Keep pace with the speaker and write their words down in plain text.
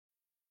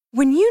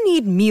When you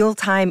need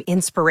mealtime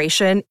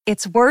inspiration,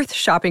 it's worth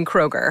shopping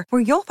Kroger,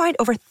 where you'll find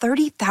over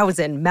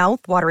 30,000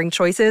 mouth-watering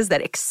choices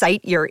that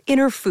excite your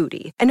inner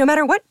foodie. And no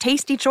matter what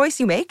tasty choice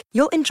you make,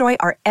 you'll enjoy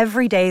our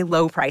everyday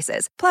low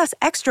prices, plus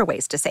extra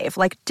ways to save,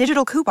 like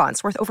digital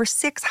coupons worth over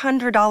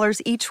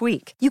 $600 each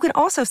week. You can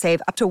also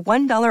save up to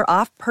 $1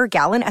 off per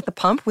gallon at the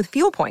pump with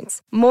fuel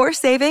points. More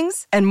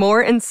savings and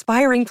more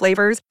inspiring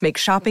flavors make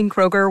shopping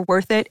Kroger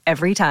worth it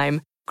every time.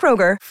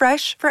 Kroger,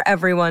 fresh for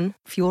everyone.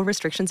 Fuel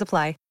restrictions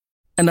apply.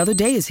 Another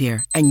day is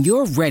here, and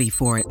you're ready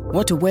for it.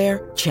 What to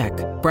wear? Check.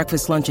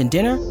 Breakfast, lunch, and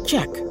dinner?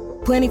 Check.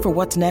 Planning for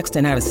what's next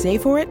and how to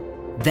save for it?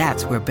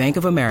 That's where Bank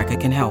of America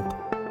can help.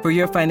 For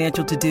your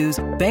financial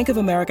to-dos, Bank of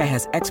America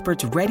has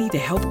experts ready to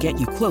help get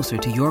you closer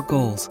to your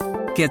goals.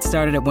 Get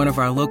started at one of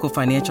our local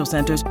financial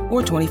centers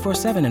or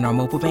 24/7 in our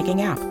mobile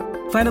banking app.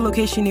 Find a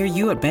location near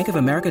you at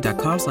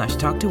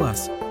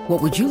bankofamerica.com/talktous.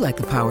 What would you like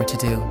the power to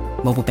do?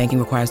 Mobile banking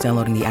requires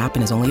downloading the app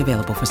and is only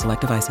available for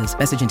select devices.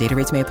 Message and data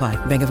rates may apply.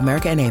 Bank of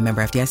America N.A.,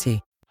 member FDIC.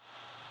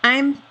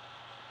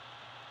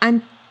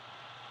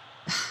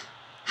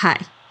 Hi.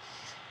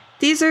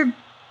 This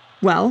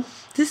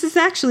is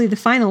actually the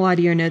final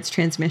audio notes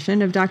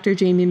transmission of Dr.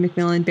 Jamie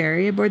McMillan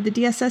Barry aboard the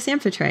DSS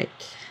Amphitrite.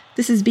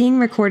 This is being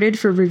recorded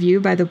for review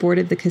by the board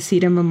of the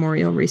Casita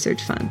Memorial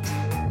Research Fund.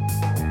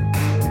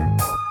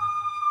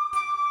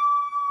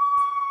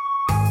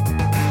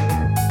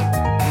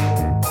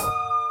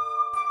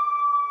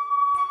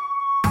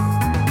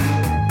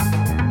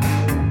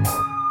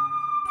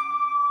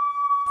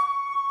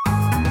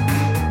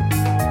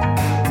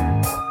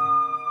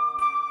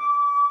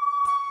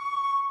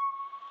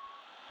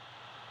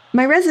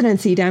 My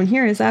residency down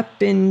here is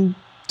up in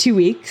 2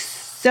 weeks,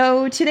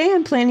 so today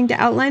I'm planning to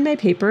outline my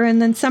paper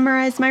and then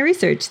summarize my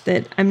research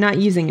that I'm not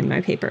using in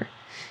my paper.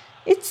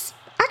 It's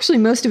actually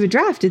most of a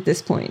draft at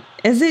this point.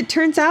 As it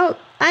turns out,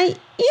 I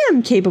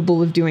am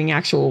capable of doing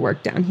actual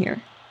work down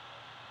here.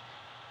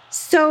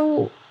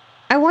 So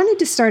I wanted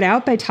to start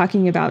out by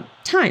talking about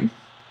time.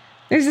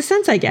 There's a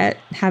sense I get,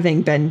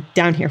 having been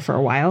down here for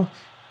a while,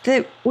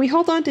 that we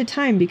hold on to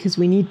time because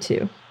we need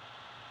to.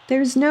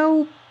 There's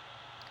no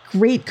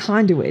great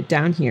conduit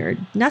down here.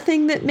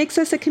 Nothing that makes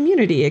us a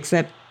community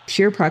except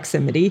sheer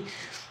proximity,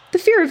 the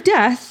fear of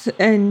death,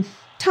 and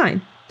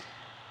time.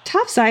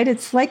 Topside,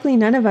 it's likely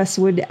none of us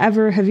would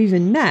ever have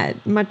even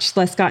met, much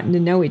less gotten to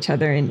know each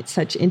other in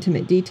such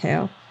intimate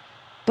detail.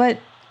 But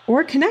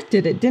we're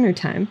connected at dinner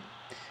time.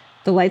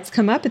 The lights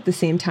come up at the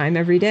same time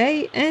every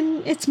day,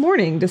 and it's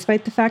morning,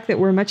 despite the fact that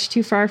we're much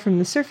too far from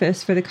the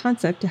surface for the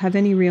concept to have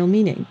any real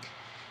meaning.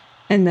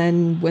 And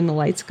then when the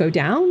lights go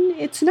down,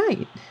 it's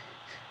night.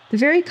 The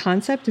very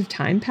concept of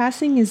time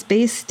passing is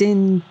based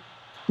in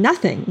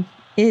nothing.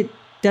 It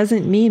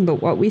doesn't mean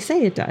but what we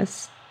say it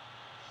does.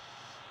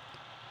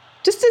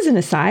 Just as an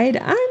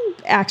aside, I'm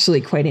actually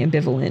quite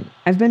ambivalent.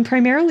 I've been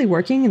primarily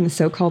working in the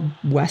so-called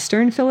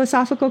Western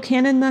philosophical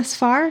canon thus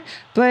far,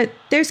 but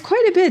there's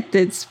quite a bit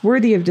that's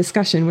worthy of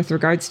discussion with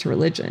regards to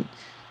religion.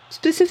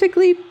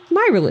 Specifically,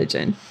 my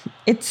religion.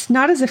 It's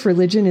not as if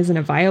religion isn't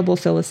a viable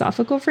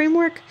philosophical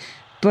framework,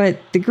 but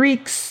the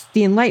Greeks,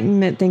 the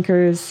Enlightenment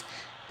thinkers,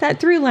 that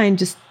through line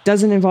just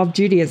doesn't involve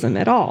Judaism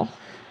at all.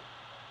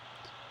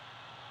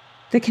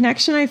 The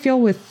connection I feel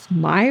with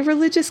my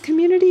religious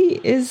community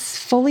is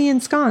fully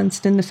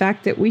ensconced in the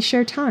fact that we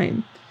share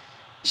time.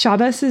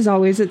 Shabbos is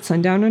always at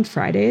sundown on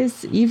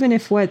Fridays, even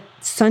if what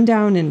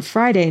sundown and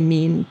Friday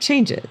mean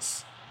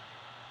changes.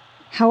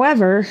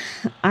 However,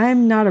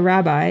 I'm not a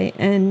rabbi,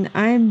 and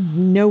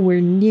I'm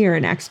nowhere near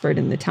an expert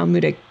in the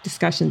Talmudic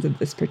discussions of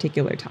this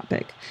particular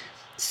topic.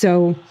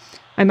 So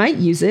I might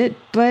use it,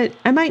 but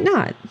I might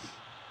not.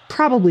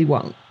 Probably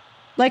won't.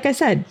 Like I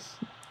said,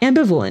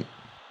 ambivalent.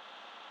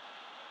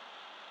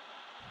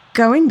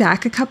 Going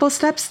back a couple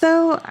steps,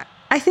 though,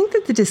 I think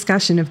that the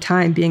discussion of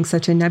time being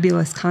such a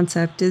nebulous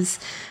concept is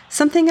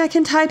something I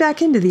can tie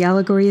back into the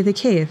allegory of the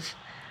cave.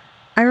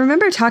 I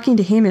remember talking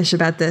to Hamish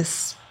about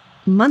this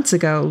months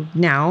ago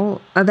now,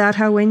 about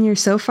how when you're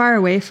so far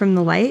away from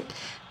the light,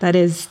 that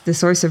is, the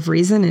source of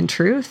reason and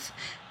truth,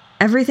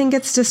 everything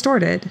gets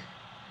distorted.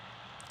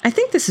 I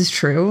think this is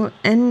true,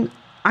 and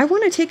I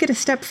want to take it a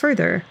step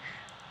further.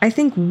 I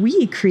think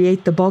we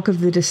create the bulk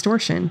of the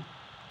distortion.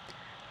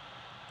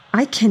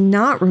 I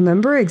cannot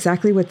remember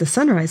exactly what the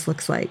sunrise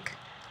looks like.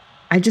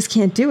 I just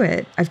can't do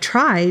it. I've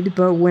tried,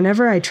 but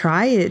whenever I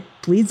try, it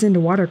bleeds into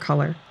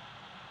watercolor.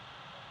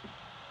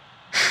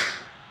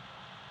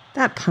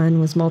 That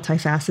pun was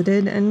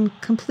multifaceted and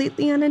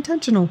completely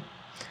unintentional.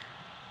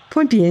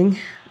 Point being,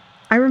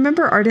 I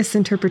remember artists'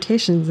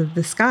 interpretations of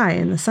the sky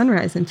and the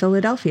sunrise in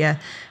Philadelphia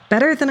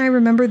better than I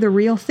remember the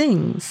real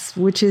things,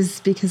 which is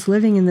because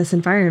living in this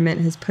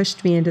environment has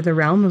pushed me into the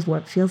realm of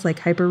what feels like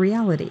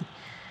hyperreality.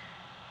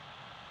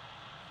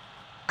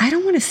 I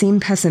don't want to seem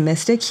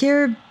pessimistic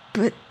here,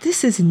 but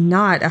this is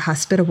not a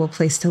hospitable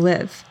place to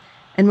live.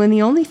 And when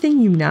the only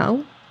thing you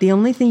know, the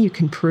only thing you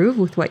can prove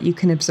with what you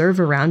can observe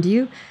around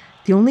you,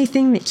 the only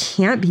thing that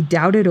can't be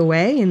doubted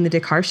away in the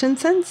Descartesian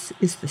sense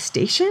is the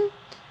station?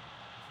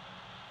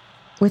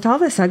 With all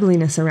this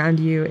ugliness around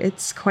you,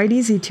 it's quite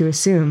easy to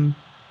assume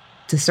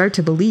to start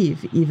to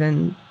believe,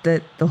 even,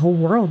 that the whole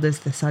world is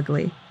this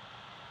ugly.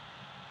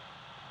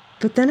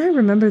 But then I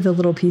remember the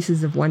little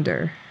pieces of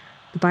wonder.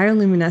 The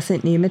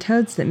bioluminescent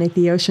nematodes that make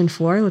the ocean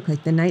floor look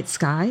like the night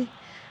sky.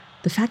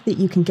 The fact that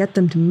you can get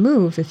them to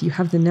move if you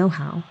have the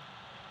know-how.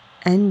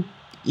 And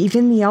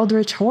even the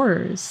eldritch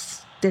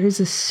horrors. There's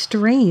a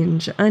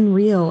strange,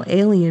 unreal,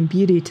 alien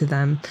beauty to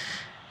them.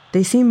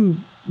 They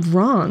seem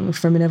wrong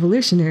from an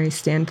evolutionary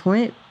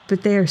standpoint,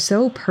 but they are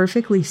so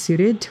perfectly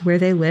suited to where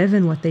they live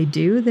and what they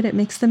do that it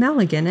makes them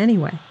elegant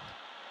anyway.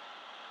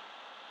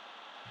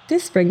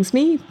 This brings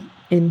me,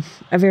 in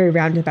a very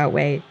roundabout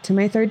way, to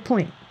my third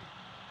point.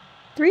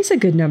 3's a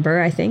good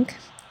number, I think.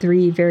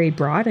 3 very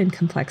broad and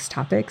complex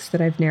topics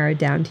that I've narrowed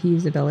down to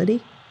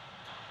usability.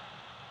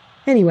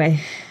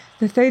 Anyway,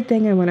 the third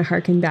thing I want to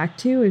harken back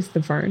to is the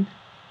Vern.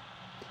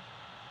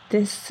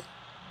 This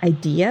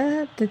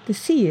idea that the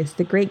sea is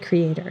the great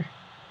creator.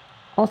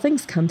 All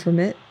things come from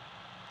it.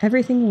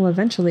 Everything will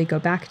eventually go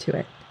back to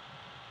it.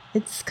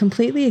 It's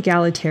completely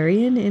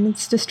egalitarian in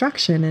its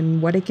destruction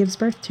and what it gives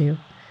birth to.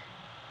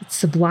 It's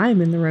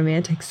sublime in the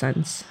romantic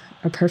sense,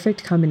 a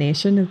perfect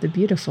combination of the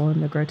beautiful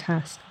and the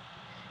grotesque.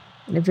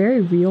 In a very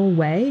real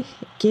way,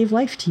 it gave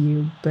life to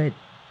you, but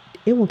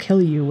it will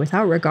kill you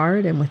without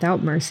regard and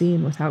without mercy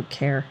and without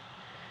care.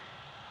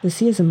 The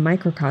sea is a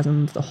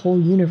microcosm of the whole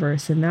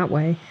universe in that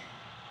way.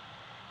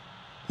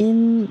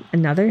 In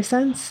another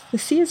sense, the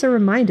sea is a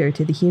reminder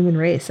to the human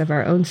race of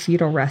our own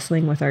futile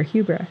wrestling with our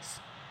hubris.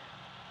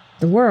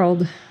 The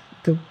world,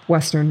 the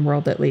Western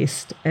world at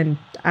least, and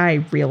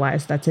I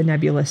realize that's a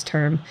nebulous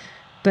term,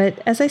 but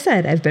as I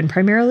said, I've been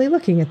primarily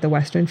looking at the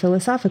Western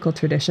philosophical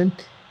tradition,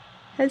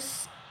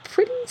 has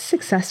pretty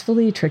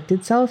successfully tricked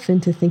itself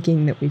into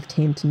thinking that we've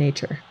tamed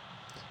nature.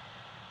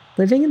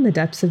 Living in the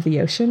depths of the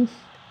ocean,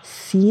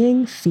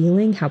 seeing,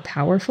 feeling how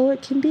powerful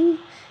it can be,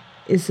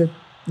 is a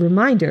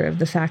reminder of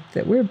the fact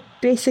that we're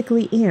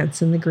basically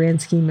ants in the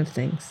grand scheme of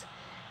things.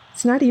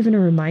 It's not even a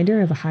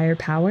reminder of a higher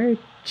power,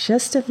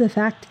 just of the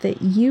fact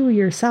that you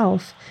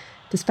yourself,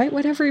 despite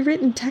what every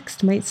written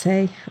text might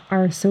say,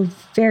 are so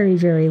very,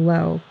 very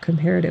low,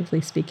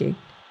 comparatively speaking.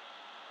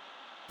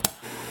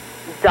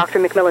 Dr.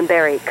 McMillan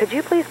Berry, could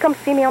you please come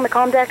see me on the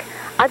comm deck?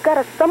 I've got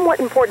a somewhat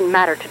important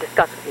matter to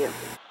discuss with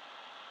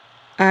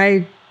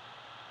you.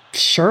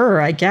 Sure,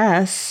 I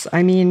guess.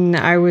 I mean,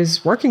 I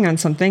was working on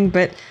something,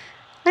 but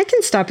I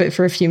can stop it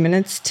for a few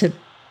minutes to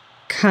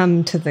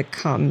come to the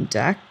comm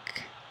deck.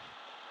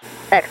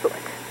 Excellent.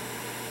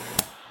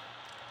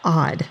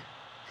 Odd.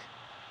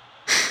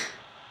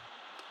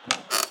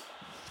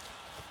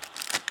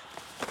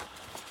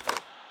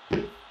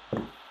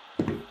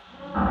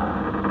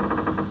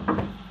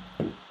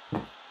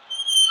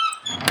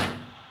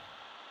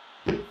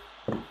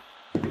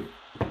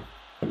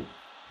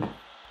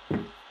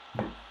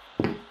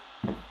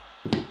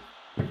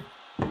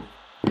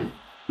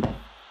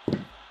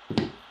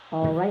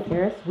 All right,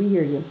 Eris, we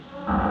hear you.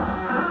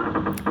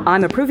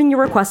 I'm approving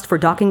your request for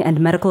docking and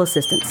medical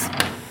assistance.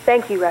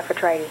 Thank you,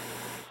 Rafferty.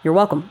 You're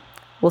welcome.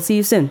 We'll see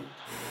you soon.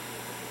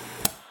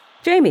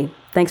 Jamie,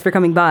 thanks for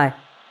coming by.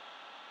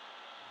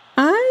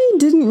 I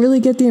didn't really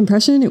get the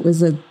impression it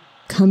was a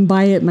come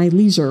by at my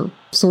leisure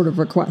sort of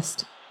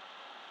request.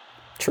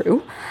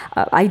 True.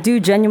 I do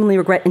genuinely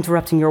regret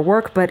interrupting your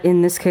work, but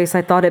in this case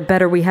I thought it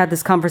better we had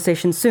this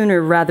conversation sooner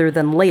rather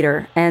than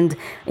later. And,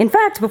 in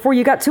fact, before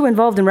you got too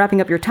involved in wrapping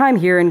up your time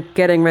here and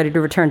getting ready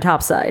to return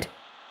topside.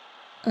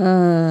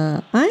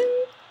 I'm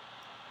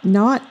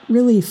not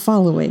really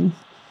following.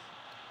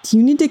 Do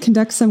you need to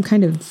conduct some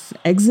kind of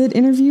exit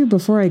interview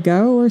before I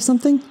go or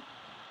something?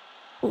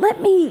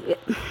 Let me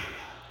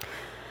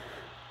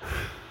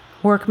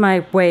work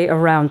my way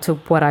around to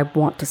what I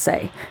want to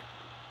say.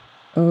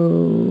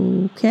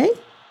 Okay.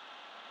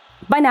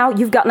 By now,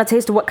 you've gotten a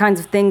taste of what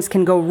kinds of things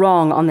can go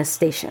wrong on this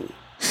station.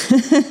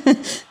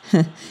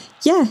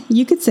 Yeah,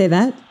 you could say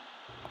that.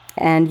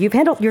 And you've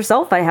handled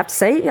yourself, I have to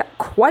say,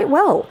 quite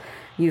well.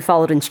 You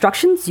followed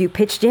instructions, you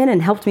pitched in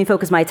and helped me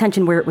focus my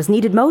attention where it was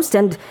needed most,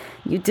 and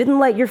you didn't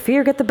let your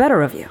fear get the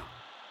better of you.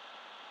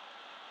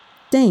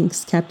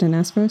 Thanks, Captain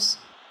Aspros.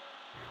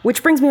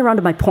 Which brings me around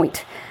to my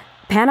point.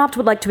 Panopt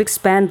would like to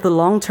expand the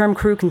long-term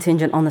crew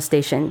contingent on the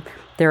station.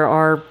 There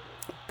are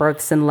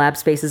berths and lab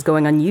spaces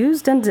going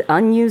unused, and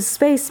unused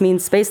space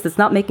means space that's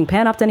not making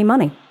Panopt any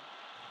money.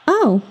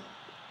 Oh,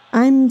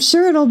 I'm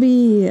sure it'll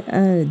be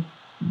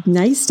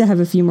nice to have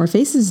a few more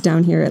faces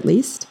down here at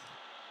least.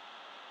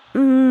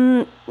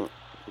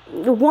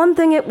 One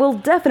thing it will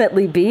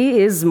definitely be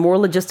is more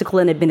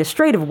logistical and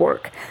administrative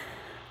work.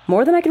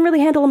 More than I can really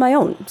handle on my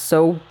own,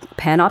 so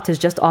Panopt has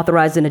just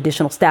authorized an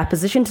additional staff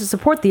position to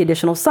support the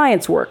additional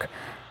science work.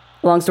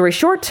 Long story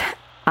short,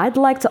 I'd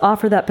like to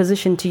offer that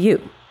position to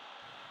you.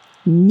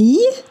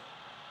 Me?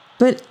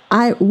 But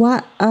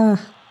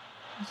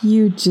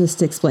you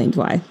just explained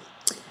why.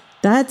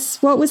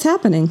 That's what was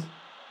happening.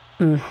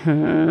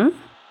 Mm-hmm.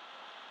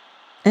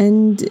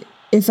 And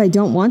if I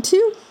don't want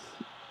to?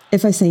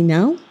 If I say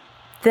no?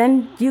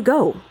 Then you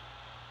go.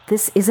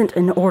 This isn't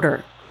an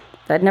order.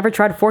 I'd never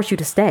try to force you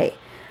to stay.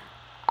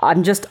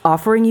 I'm just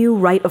offering you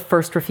right of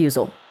first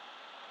refusal.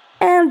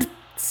 And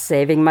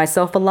saving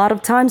myself a lot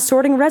of time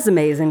sorting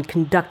resumes and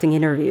conducting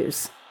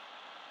interviews.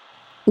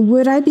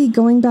 Would I be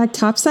going back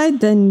topside,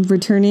 then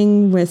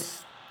returning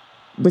with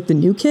the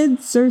new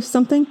kids or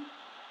something?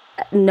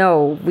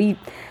 No, we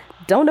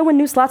don't know when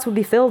new slots will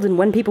be filled and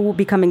when people will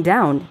be coming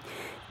down.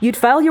 You'd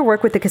file your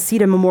work with the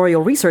Casita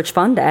Memorial Research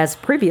Fund as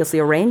previously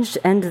arranged,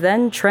 and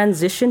then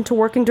transition to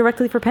working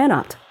directly for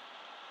Panopt.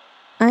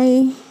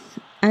 I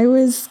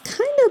was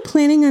kind of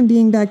planning on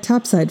being back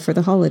topside for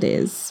the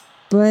holidays,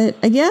 but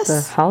I guess...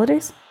 The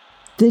holidays?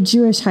 The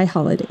Jewish high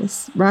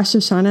holidays. Rosh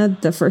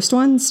Hashanah, the first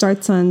one,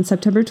 starts on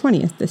September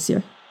 20th this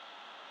year.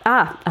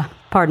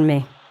 Pardon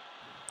me.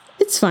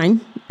 It's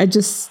fine. I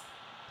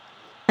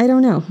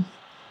don't know.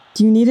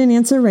 Do you need an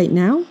answer right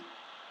now?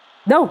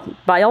 No,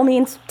 by all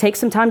means, take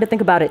some time to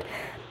think about it.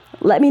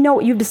 Let me know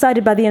what you've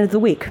decided by the end of the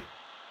week.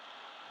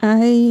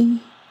 I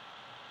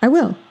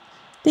will.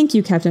 Thank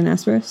you, Captain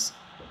Asperos.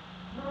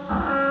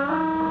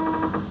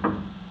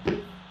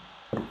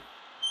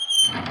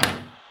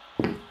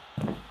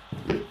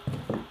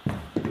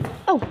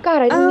 Oh,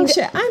 God, I didn't mean to...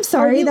 Shit. I'm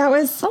sorry, that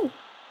was...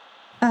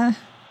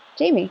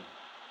 Jamie.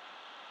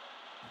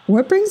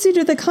 What brings you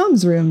to the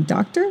comms room,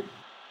 Doctor?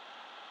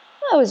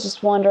 I was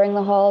just wandering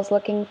the halls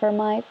looking for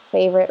my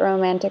favorite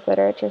romantic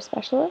literature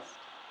specialist.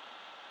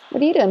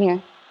 What are you doing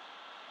here?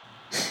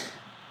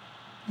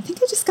 I think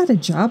I just got a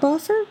job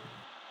offer.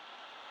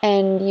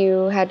 And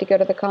you had to go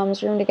to the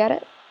comms room to get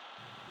it?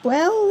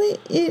 Well,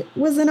 it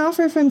was an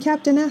offer from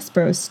Captain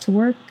Asperos to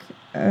work,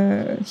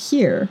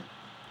 here.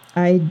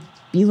 I'd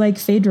be like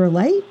Phaedra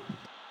Light.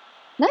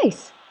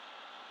 Nice.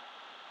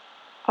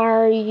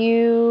 Are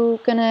you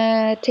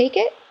gonna take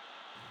it?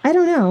 I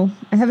don't know.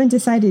 I haven't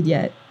decided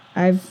yet.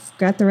 I've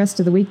got the rest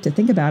of the week to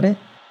think about it.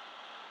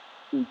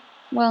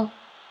 Well,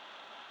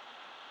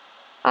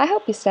 I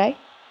hope you stay.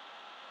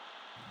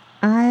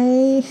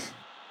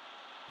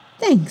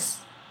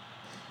 Thanks.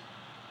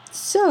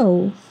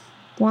 So,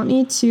 want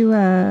me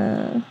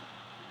to,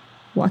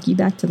 walk you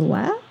back to the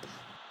lab?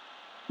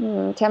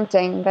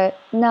 Tempting, but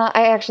no,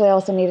 I actually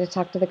also need to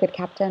talk to the good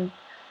captain.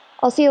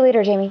 I'll see you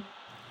later, Jamie.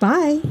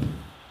 Bye.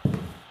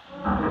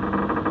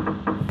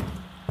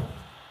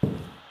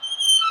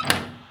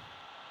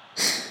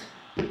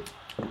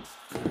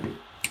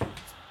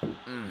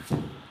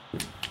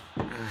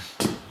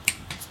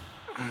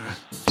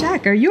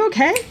 Jack, are you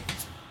okay?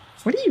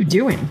 What are you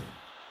doing?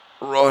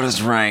 Right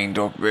as rain,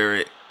 Doc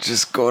Berry.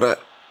 Just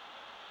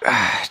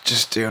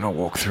doing a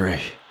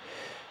walkthrough.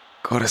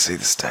 Gotta see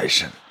the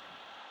station.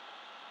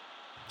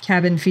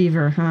 Cabin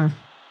fever, huh?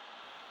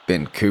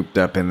 Been cooped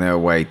up in there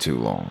way too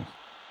long.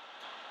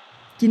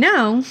 You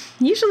know,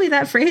 usually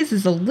that phrase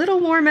is a little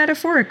more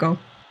metaphorical.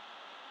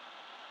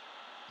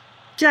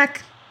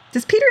 Jack,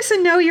 does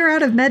Peterson know you're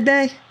out of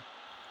medbay?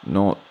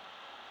 Not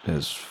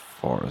as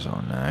far as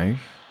I know.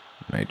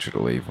 Made sure to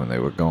leave when they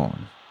were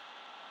gone.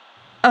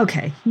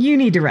 Okay, you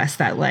need to rest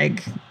that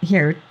leg.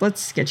 Here,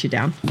 let's get you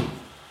down.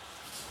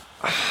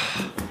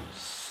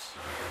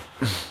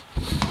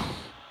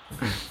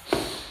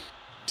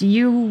 Do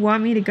you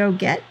want me to go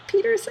get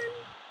Peterson?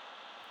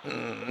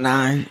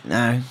 No.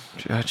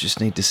 I just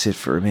need to sit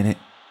for a minute.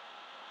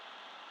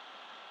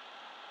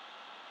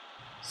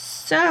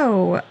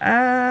 So,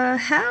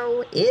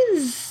 how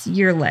is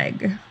your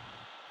leg?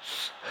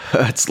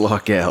 Hurts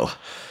like hell.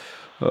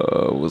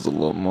 It was a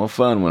lot more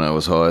fun when I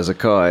was high as a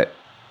kite.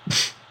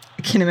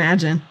 I can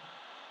imagine.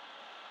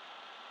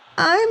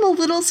 I'm a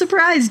little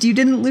surprised you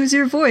didn't lose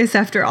your voice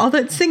after all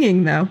that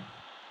singing, though.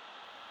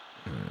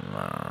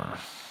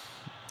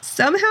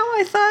 Somehow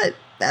I thought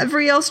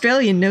every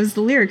Australian knows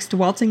the lyrics to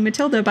Waltzing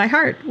Matilda by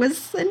heart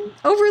was an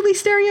overly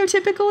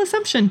stereotypical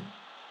assumption.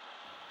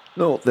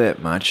 Not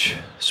that much.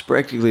 It's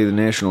practically the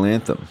national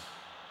anthem.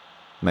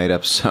 Made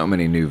up so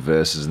many new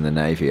verses in the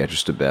Navy, I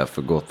just about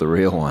forgot the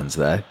real ones,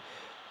 though.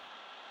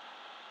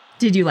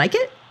 Did you like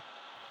it?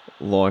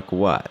 Like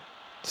what?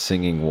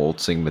 Singing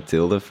Waltzing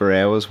Matilda for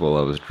hours while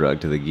I was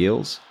drugged to the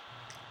gills?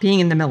 Being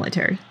in the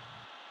military.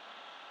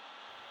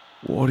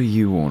 What do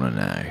you want to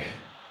know?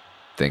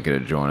 Thinking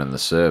of joining the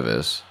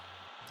service?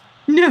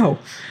 No,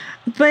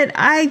 but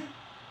I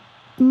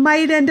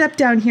might end up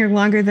down here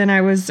longer than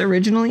I was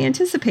originally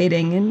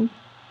anticipating, and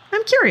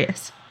I'm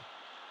curious.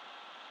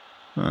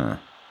 Huh.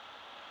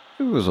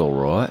 It was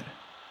alright.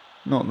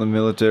 Not in the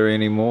military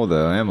anymore,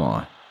 though, am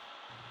I?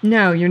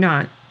 No, you're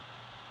not.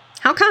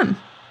 How come?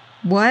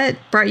 What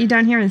brought you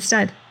down here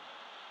instead?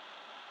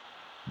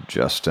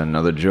 Just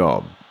another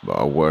job.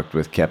 I worked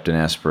with Captain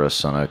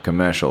Asperos on a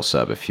commercial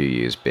sub a few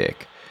years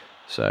back.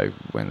 So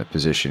when the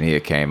position here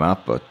came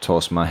up, I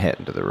tossed my hat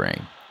into the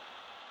ring.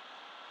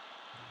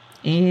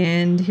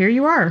 And here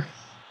you are.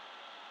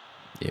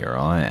 Here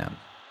I am.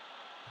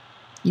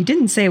 You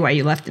didn't say why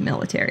you left the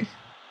military.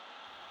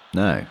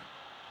 No,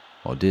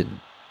 I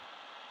didn't.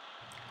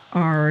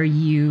 Are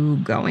you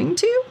going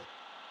to?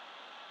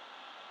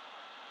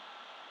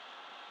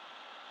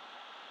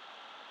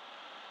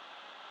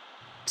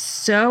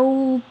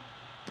 So,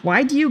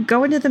 why'd you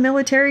go into the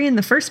military in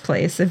the first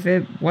place if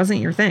it wasn't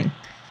your thing?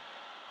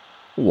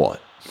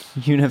 What?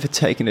 You never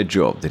taken a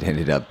job that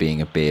ended up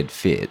being a bad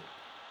fit?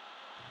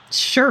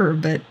 Sure,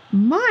 but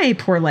my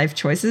poor life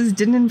choices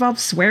didn't involve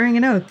swearing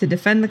an oath to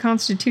defend the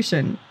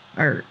Constitution,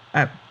 or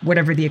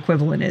whatever the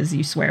equivalent is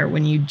you swear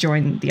when you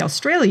join the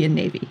Australian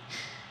Navy.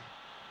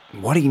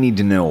 What do you need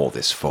to know all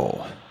this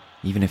for?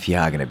 Even if you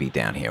are going to be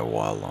down here a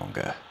while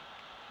longer.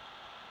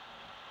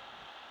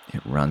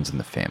 It runs in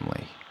the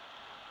family.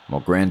 My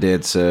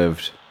granddad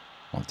served,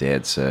 my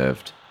dad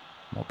served,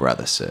 my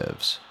brother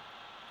serves.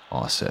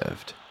 I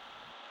served.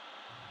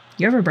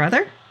 You have a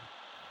brother?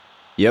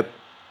 Yep.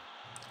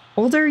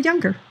 Older or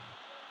younger?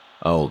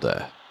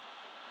 Older.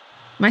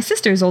 My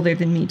sister's older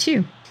than me,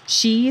 too.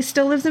 She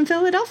still lives in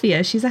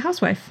Philadelphia. She's a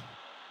housewife.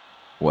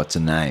 What's her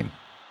name?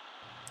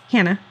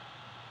 Hannah.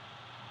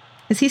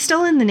 Is he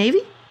still in the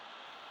Navy?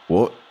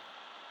 What?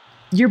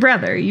 Your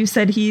brother. You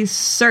said he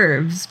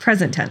serves,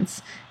 present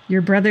tense.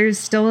 Your brother's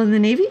still in the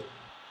Navy?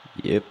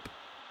 Yep.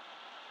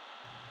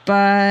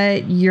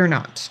 But you're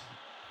not.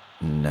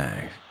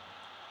 No.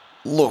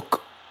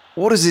 Look,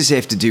 what does this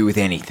have to do with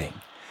anything?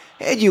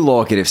 How'd you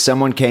like it if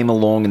someone came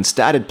along and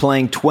started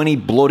playing 20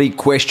 bloody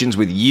questions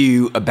with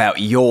you about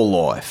your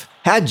life?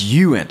 How'd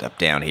you end up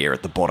down here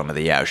at the bottom of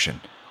the ocean?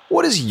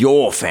 What does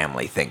your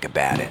family think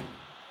about it?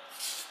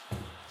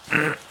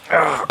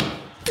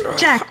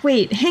 Jack,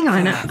 wait, hang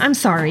on. I'm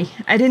sorry.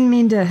 I didn't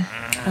mean to...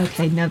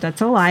 Okay, no,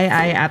 that's a lie.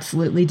 I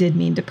absolutely did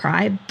mean to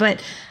pry,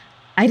 but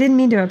I didn't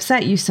mean to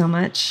upset you so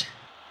much.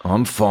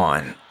 I'm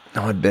fine.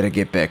 I'd better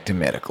get back to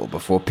medical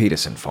before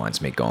Peterson finds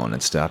me gone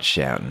and starts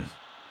shouting.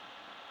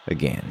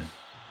 Again.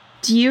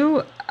 Do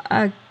you,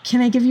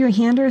 can I give you a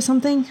hand or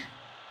something?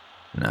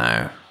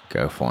 No,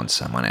 go find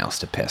someone else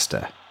to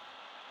pester.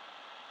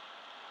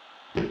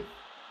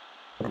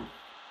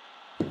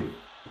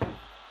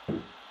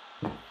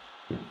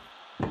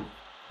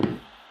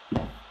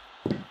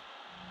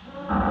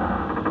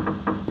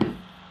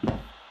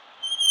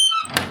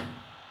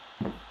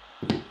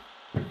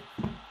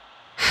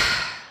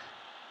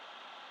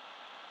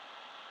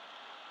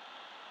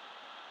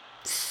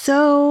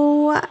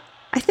 So,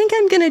 I think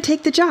I'm going to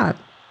take the job.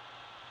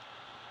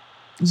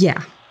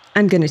 Yeah,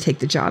 I'm going to take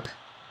the job.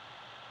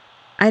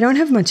 I don't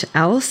have much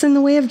else in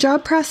the way of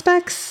job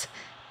prospects,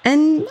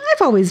 and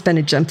I've always been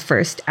a jump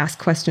first, ask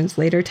questions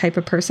later type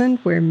of person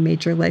where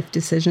major life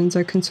decisions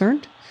are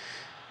concerned.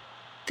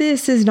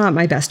 This is not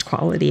my best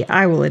quality,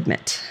 I will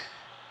admit.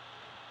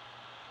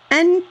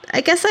 And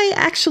I guess I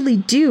actually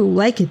do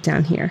like it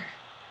down here.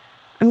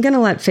 I'm going to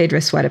let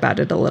Phaedra sweat about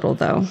it a little,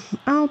 though.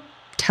 I'll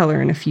tell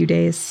her in a few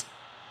days.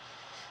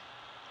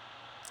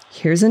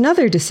 Here's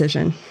another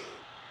decision.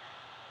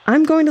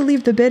 I'm going to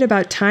leave the bit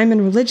about time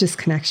and religious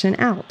connection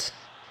out.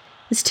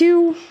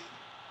 It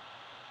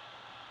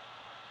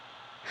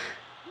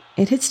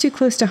hits too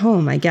close to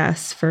home, I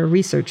guess, for a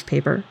research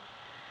paper.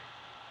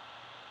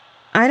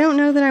 I don't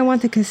know that I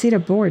want the Casita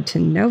board to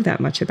know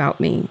that much about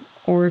me,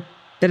 or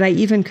that I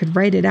even could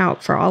write it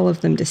out for all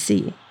of them to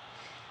see.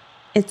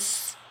 I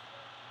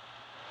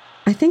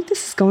think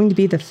this is going to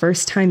be the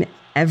first time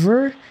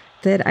ever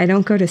that I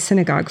don't go to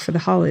synagogue for the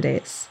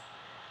holidays.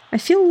 I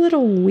feel a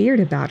little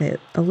weird about it,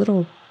 a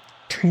little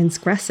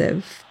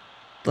transgressive,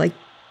 like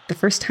the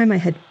first time I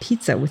had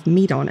pizza with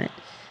meat on it.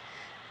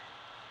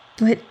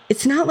 But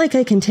it's not like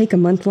I can take a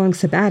month-long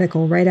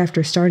sabbatical right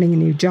after starting a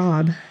new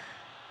job.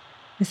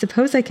 I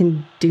suppose I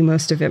can do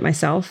most of it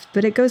myself,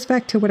 but it goes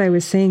back to what I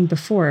was saying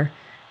before,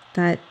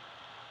 that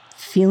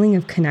feeling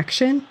of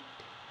connection.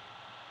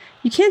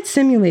 You can't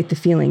simulate the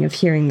feeling of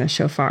hearing the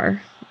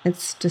shofar.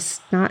 It's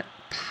just not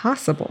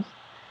possible.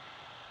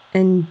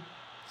 And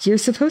you're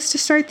supposed to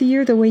start the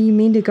year the way you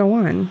mean to go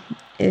on.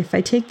 If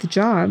I take the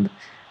job,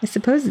 I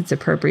suppose it's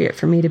appropriate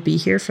for me to be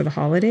here for the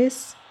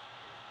holidays.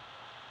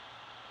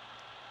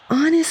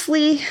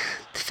 Honestly,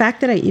 the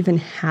fact that I even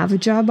have a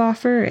job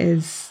offer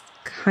is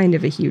kind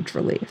of a huge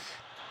relief.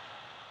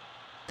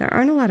 There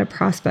aren't a lot of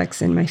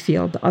prospects in my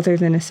field other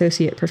than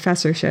associate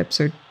professorships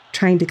or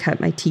trying to cut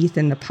my teeth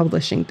in the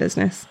publishing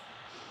business.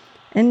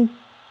 And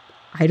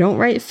I don't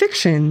write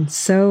fiction,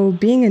 so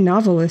being a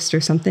novelist or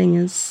something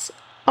is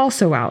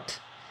also out.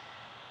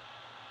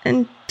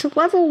 And to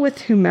level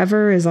with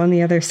whomever is on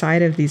the other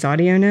side of these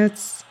audio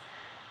notes,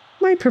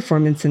 my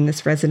performance in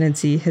this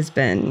residency has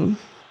been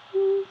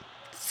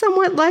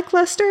somewhat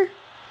lackluster.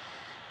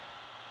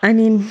 I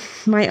mean,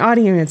 my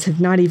audio notes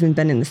have not even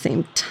been in the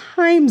same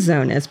time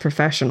zone as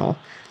professional.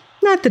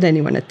 Not that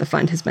anyone at the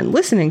fund has been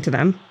listening to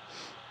them.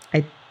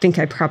 I think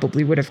I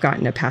probably would have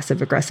gotten a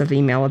passive-aggressive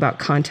email about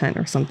content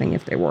or something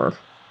if they were.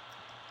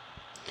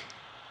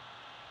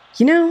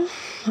 You know,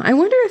 I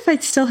wonder if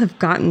I'd still have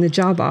gotten the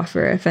job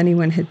offer if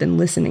anyone had been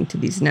listening to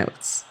these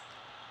notes.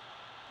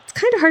 It's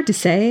kind of hard to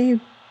say,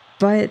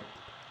 but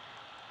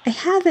I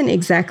haven't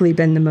exactly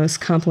been the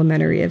most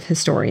complimentary of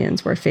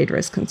historians where Phaedra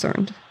is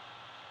concerned.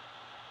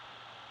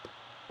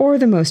 Or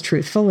the most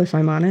truthful, if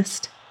I'm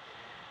honest.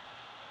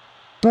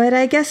 But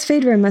I guess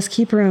Phaedra must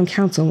keep her own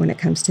counsel when it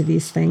comes to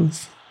these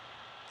things.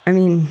 I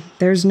mean,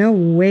 there's no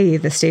way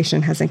the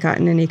station hasn't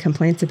gotten any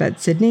complaints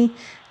about Sydney,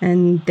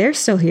 and they're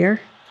still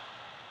here.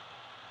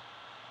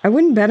 I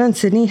wouldn't bet on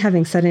Sydney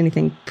having said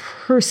anything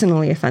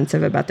personally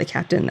offensive about the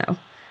captain, though.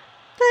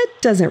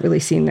 that doesn't really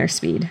seem their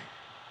speed.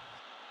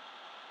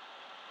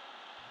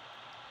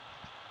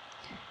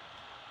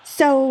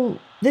 So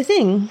the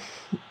thing,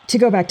 to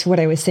go back to what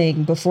I was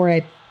saying before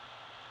I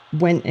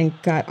went and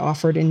got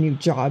offered a new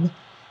job,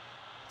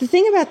 the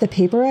thing about the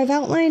paper I've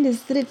outlined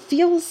is that it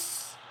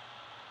feels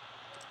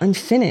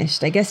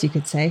unfinished, I guess you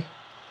could say.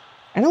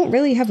 I don't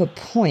really have a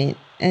point,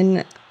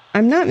 and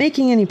I'm not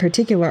making any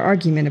particular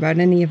argument about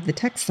any of the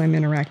texts I'm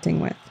interacting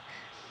with.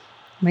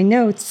 My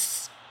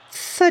notes,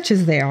 such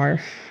as they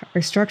are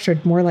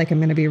structured more like I'm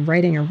going to be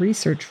writing a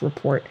research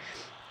report,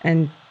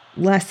 and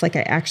less like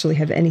I actually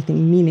have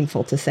anything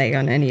meaningful to say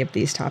on any of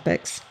these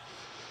topics.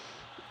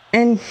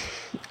 And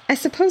I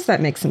suppose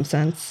that makes some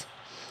sense.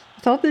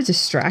 With all the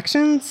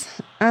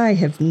distractions, I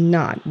have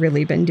not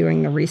really been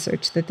doing the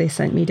research that they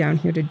sent me down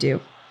here to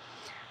do.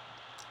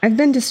 I've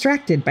been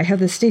distracted by how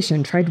the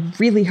station tried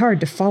really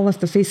hard to fall off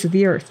the face of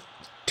the earth,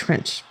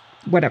 trench,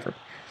 whatever.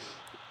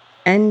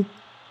 And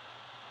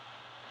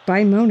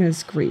by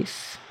Mona's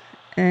grief,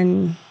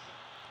 and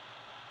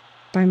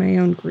by my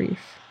own grief.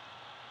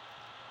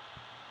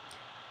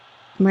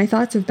 My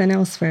thoughts have been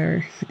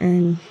elsewhere,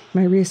 and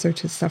my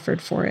research has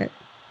suffered for it.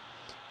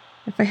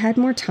 If I had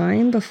more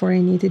time before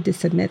I needed to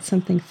submit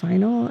something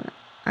final,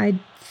 I'd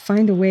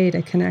find a way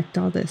to connect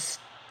all this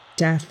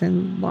death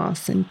and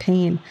loss and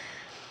pain,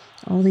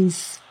 all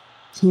these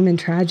human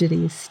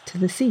tragedies, to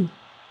the sea,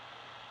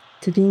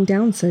 to being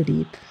down so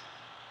deep.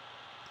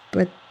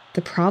 But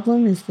the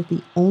problem is that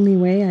the only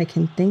way I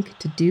can think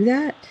to do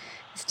that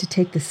is to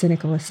take the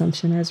cynical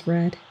assumption as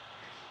read,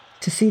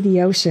 to see the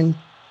ocean,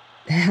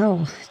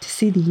 hell, to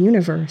see the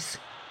universe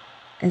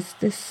as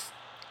this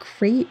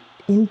great,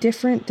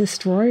 indifferent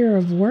destroyer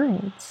of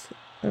worlds,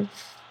 of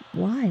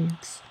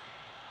lives.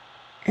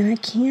 And I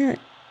can't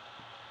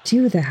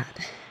do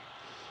that.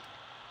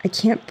 I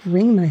can't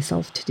bring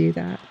myself to do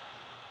that.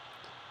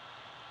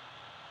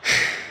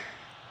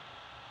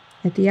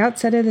 At the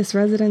outset of this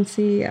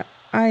residency,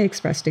 I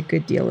expressed a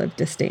good deal of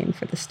disdain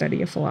for the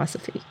study of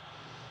philosophy.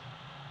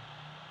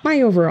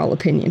 My overall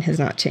opinion has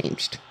not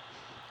changed.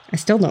 I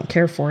still don't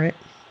care for it.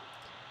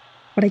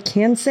 What I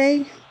can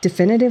say,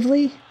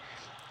 definitively,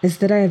 is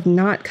that I have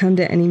not come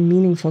to any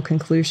meaningful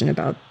conclusion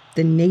about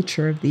the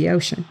nature of the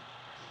ocean.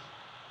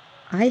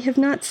 I have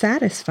not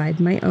satisfied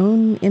my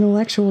own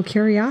intellectual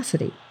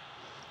curiosity.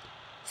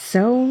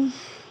 So,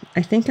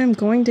 I think I'm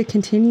going to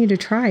continue to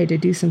try to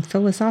do some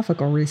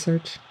philosophical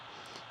research,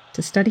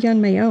 to study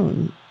on my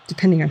own,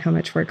 depending on how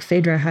much work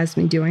Phaedra has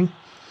me doing.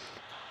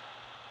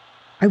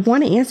 I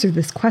want to answer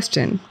this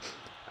question.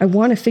 I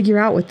want to figure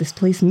out what this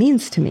place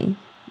means to me,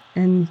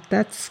 and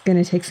that's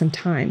going to take some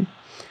time,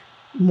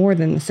 more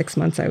than the 6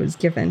 months I was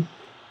given.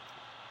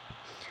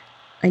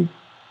 I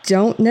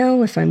don't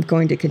know if I'm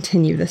going to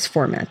continue this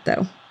format,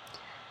 though.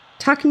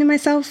 Talking to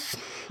myself,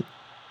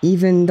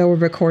 even though a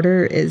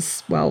recorder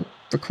is, well,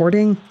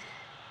 recording,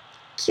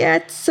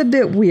 gets a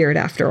bit weird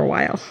after a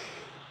while.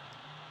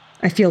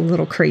 I feel a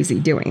little crazy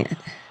doing it.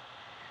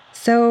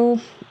 So,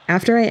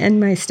 after I end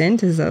my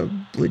stint as a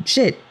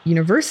legit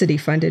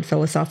university-funded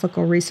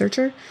philosophical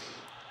researcher,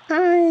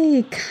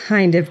 I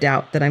kind of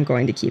doubt that I'm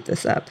going to keep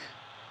this up.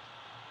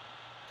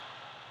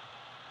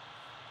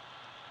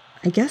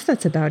 I guess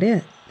that's about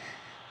it.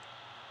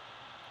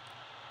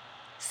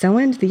 So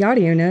end the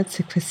audio notes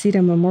of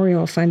Quisita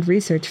Memorial Fund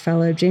Research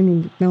Fellow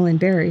Jamie McMillan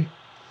Berry.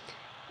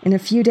 In a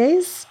few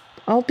days,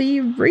 I'll be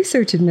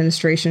Research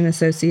Administration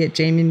Associate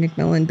Jamie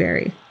McMillan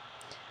Berry.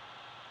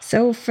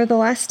 So for the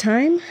last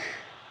time,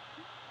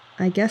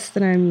 I guess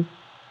that I'm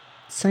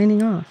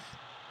signing off.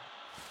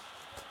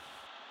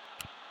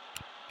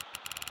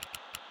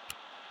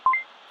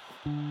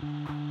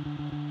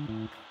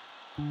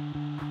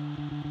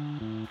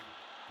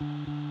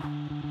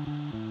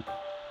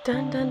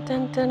 Dun dun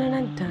dun dun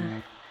dun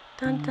dun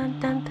dun dun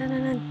dun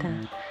dun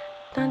dun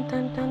dun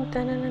dun dun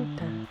dun dun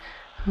dun.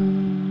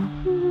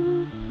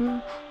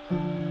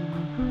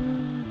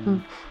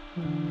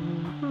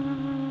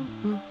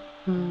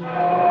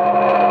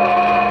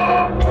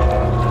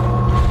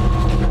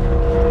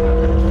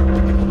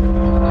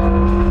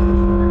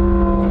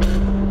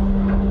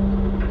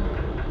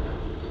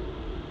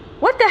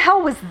 What the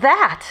hell was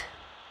that?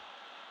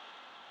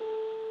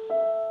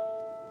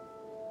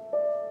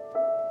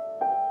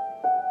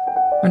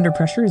 Under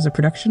Pressure is a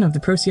production of the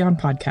Procyon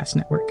Podcast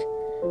Network.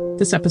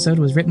 This episode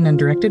was written and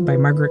directed by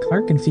Margaret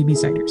Clark and Phoebe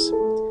Siders.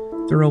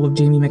 The role of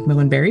Jamie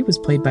McMillan Berry was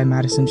played by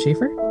Madison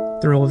Schaefer.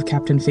 The role of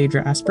Captain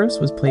Phaedra Aspros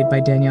was played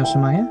by Danielle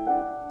Shamaya.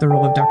 The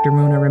role of Dr.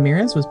 Mona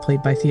Ramirez was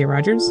played by Thea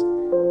Rogers.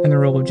 And the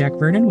role of Jack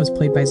Vernon was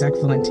played by Zach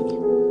Valenti.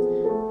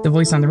 The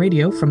voice on the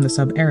radio from the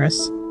sub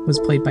Eris was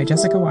played by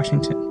Jessica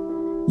Washington.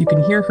 You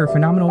can hear her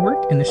phenomenal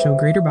work in the show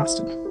Greater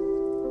Boston.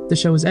 The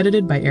show is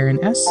edited by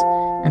Aaron S.,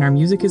 and our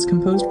music is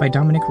composed by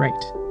Dominic Wright.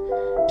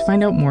 To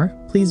find out more,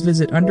 please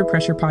visit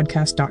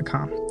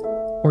underpressurepodcast.com,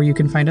 or you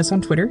can find us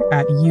on Twitter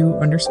at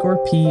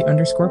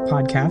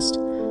 @u_p_podcast,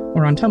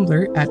 or on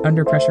Tumblr at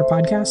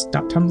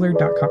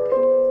underpressurepodcast.tumblr.com.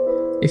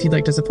 If you'd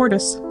like to support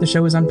us, the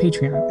show is on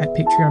Patreon at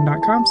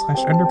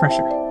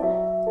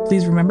patreon.com/underpressure.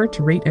 Please remember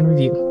to rate and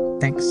review.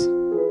 Thanks.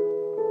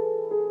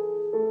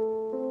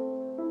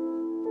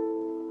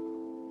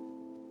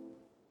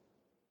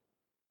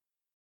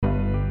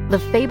 The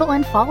Fable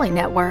and Folly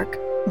Network,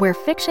 where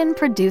fiction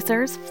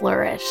producers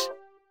flourish.